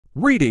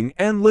Reading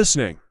and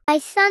listening.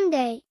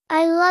 Sunday.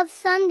 I love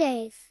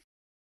Sundays.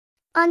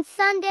 On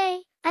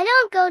Sunday, I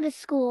don't go to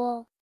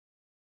school.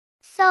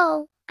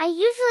 So, I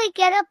usually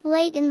get up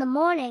late in the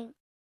morning.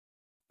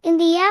 In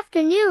the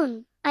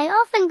afternoon, I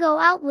often go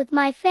out with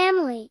my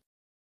family.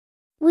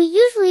 We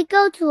usually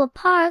go to a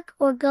park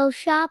or go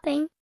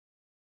shopping.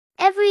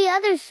 Every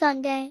other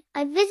Sunday,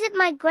 I visit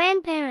my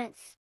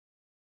grandparents.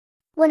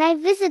 When I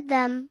visit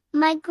them,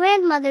 my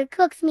grandmother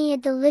cooks me a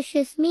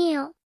delicious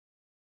meal.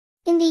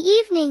 In the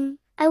evening,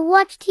 I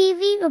watch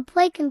TV or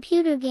play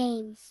computer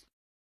games.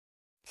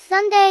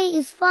 Sunday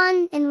is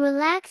fun and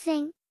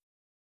relaxing.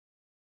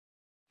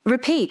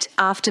 Repeat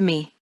after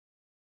me.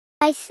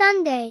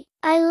 Sunday.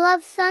 I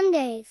love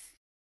Sundays.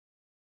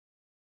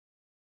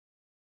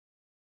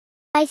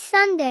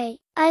 Sunday.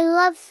 I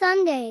love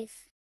Sundays.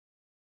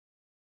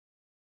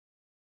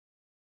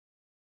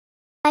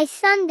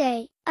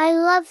 Sunday. I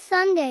love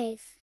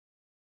Sundays.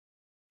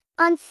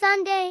 On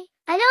Sunday,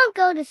 I don't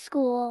go to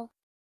school.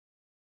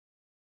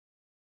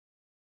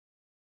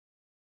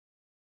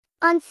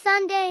 On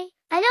Sunday,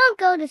 I don't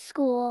go to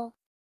school.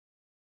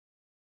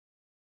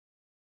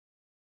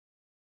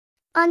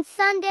 On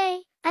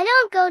Sunday, I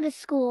don't go to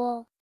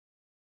school.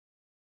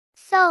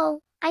 So,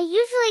 I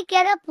usually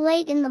get up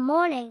late in the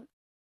morning.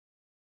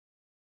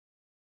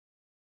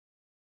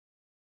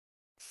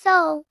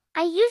 So,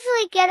 I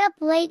usually get up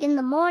late in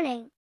the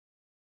morning.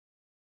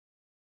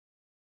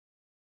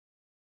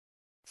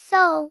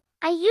 So,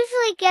 I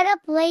usually get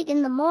up late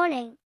in the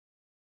morning.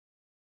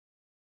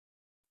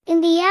 In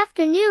the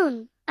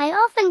afternoon, I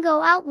often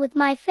go out with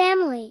my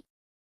family.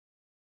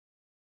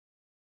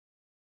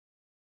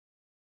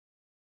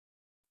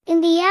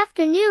 In the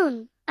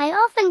afternoon, I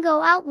often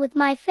go out with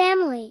my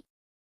family.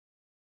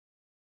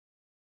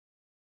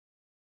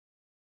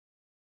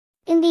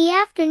 In the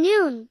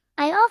afternoon,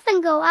 I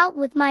often go out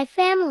with my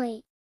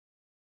family.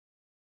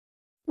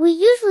 We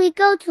usually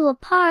go to a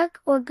park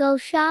or go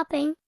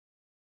shopping.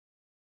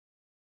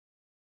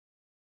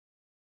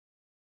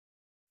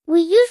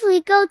 We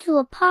usually go to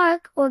a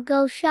park or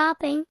go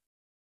shopping.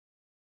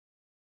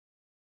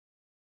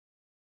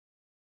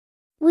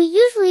 We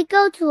usually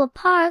go to a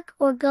park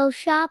or go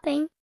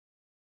shopping.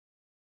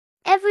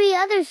 Every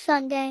other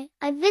Sunday,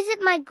 I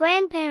visit my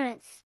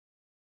grandparents.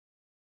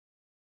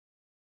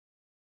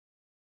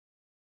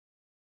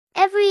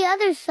 Every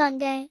other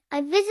Sunday, I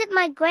visit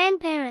my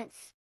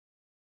grandparents.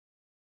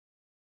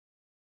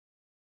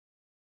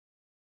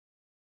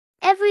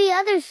 Every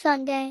other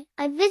Sunday,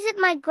 I visit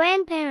my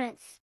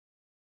grandparents.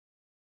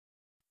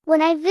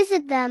 When I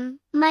visit them,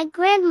 my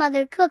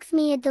grandmother cooks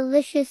me a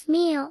delicious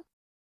meal.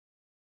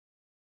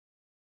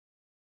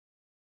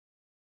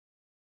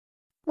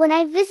 When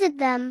I visit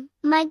them,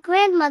 my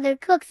grandmother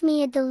cooks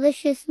me a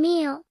delicious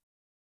meal.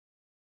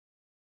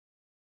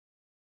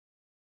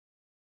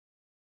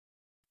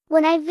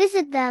 When I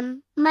visit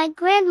them, my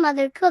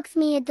grandmother cooks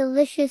me a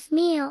delicious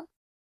meal.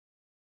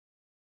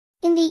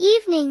 In the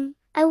evening,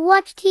 I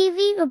watch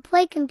TV or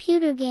play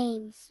computer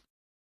games.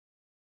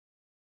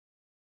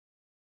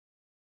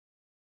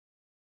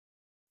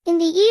 In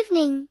the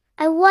evening,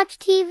 I watch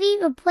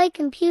TV or play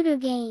computer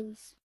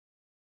games.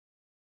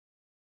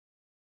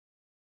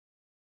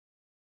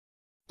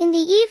 In the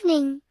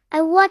evening,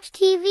 I watch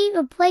TV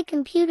or play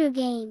computer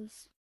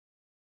games.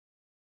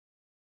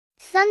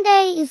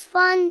 Sunday is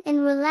fun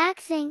and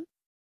relaxing.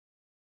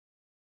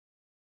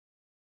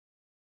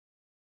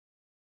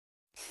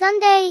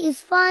 Sunday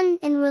is fun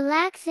and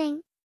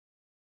relaxing.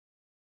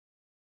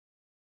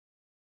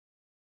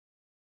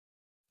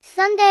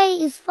 Sunday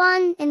is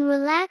fun and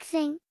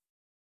relaxing.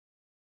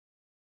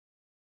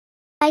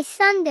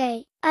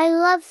 Sunday. I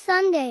love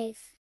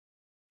Sundays.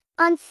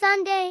 On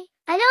Sunday,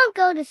 I don't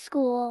go to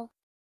school.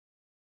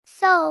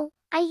 So,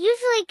 I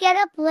usually get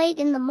up late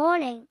in the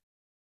morning.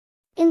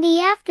 In the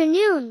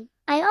afternoon,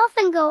 I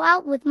often go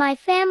out with my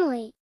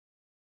family.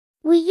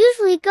 We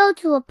usually go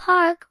to a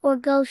park or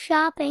go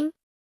shopping.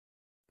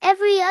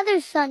 Every other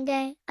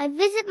Sunday, I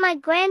visit my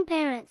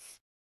grandparents.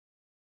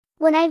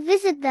 When I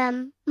visit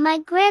them, my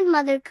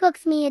grandmother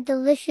cooks me a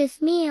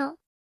delicious meal.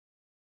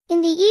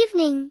 In the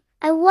evening,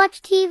 I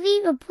watch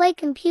TV or play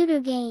computer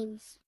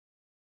games.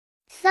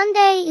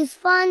 Sunday is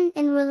fun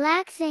and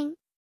relaxing.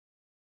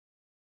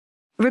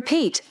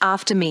 Repeat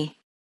after me.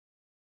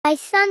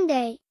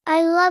 Sunday.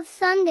 I love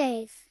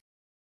Sundays.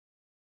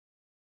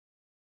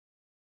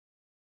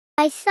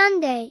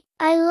 Sunday.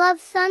 I love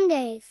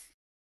Sundays.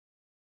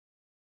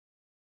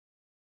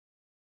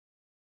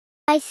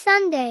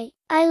 Sunday.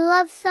 I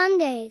love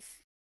Sundays.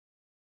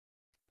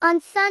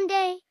 On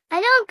Sunday, I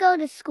don't go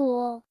to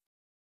school.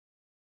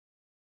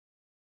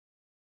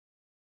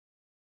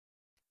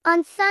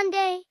 On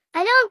Sunday,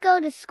 I don't go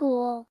to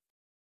school.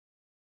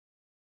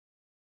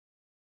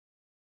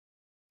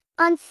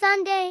 On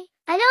Sunday,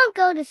 I don't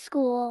go to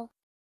school.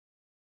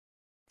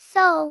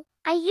 So,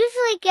 I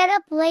usually get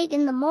up late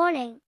in the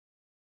morning.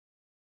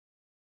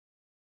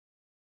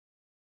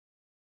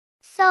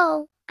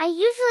 So, I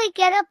usually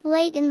get up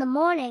late in the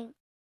morning.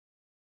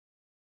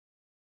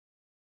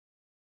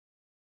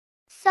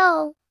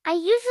 So, I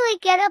usually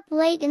get up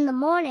late in the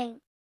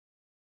morning.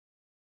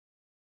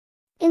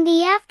 In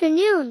the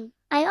afternoon,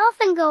 I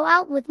often go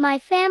out with my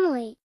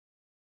family.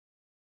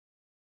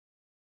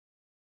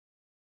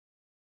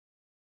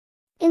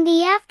 In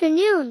the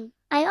afternoon,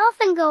 I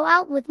often go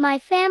out with my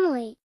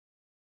family.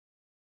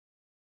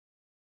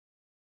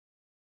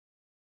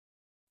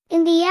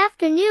 In the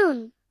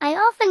afternoon, I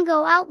often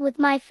go out with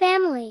my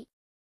family.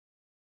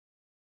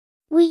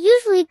 We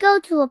usually go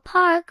to a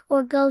park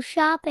or go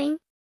shopping.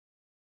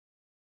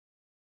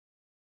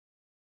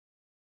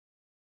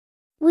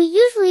 We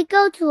usually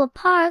go to a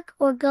park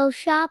or go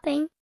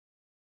shopping.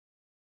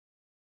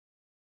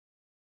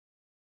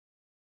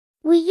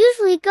 We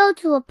usually go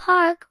to a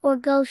park or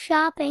go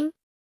shopping.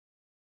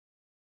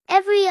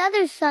 Every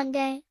other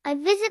Sunday, I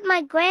visit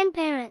my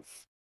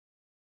grandparents.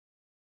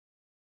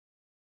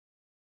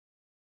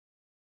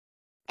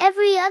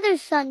 Every other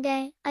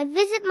Sunday, I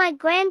visit my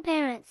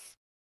grandparents.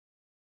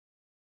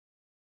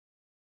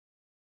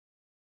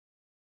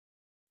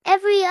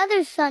 Every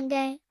other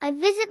Sunday, I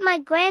visit my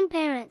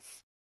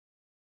grandparents.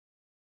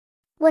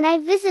 When I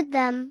visit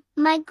them,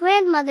 my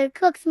grandmother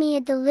cooks me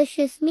a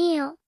delicious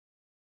meal.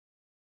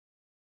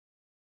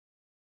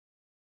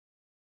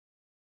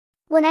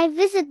 When I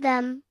visit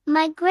them,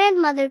 my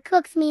grandmother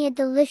cooks me a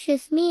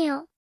delicious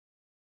meal.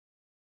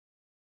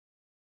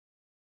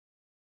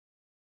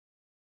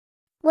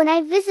 When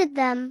I visit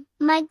them,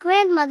 my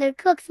grandmother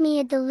cooks me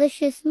a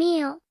delicious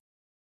meal.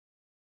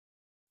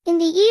 In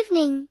the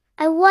evening,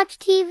 I watch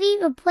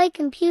TV or play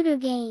computer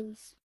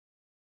games.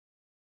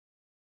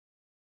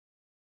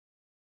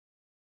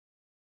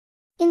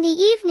 In the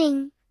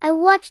evening, I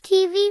watch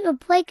TV or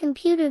play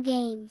computer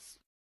games.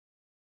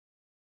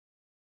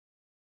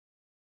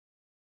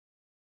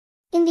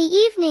 In the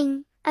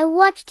evening, I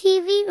watch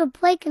TV or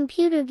play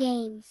computer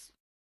games.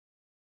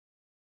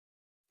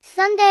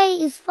 Sunday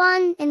is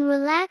fun and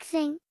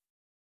relaxing.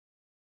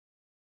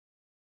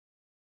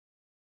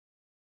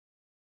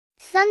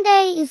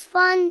 Sunday is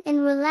fun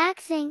and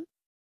relaxing.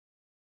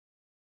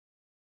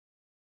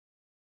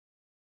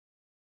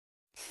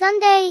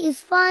 Sunday is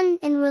fun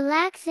and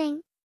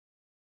relaxing.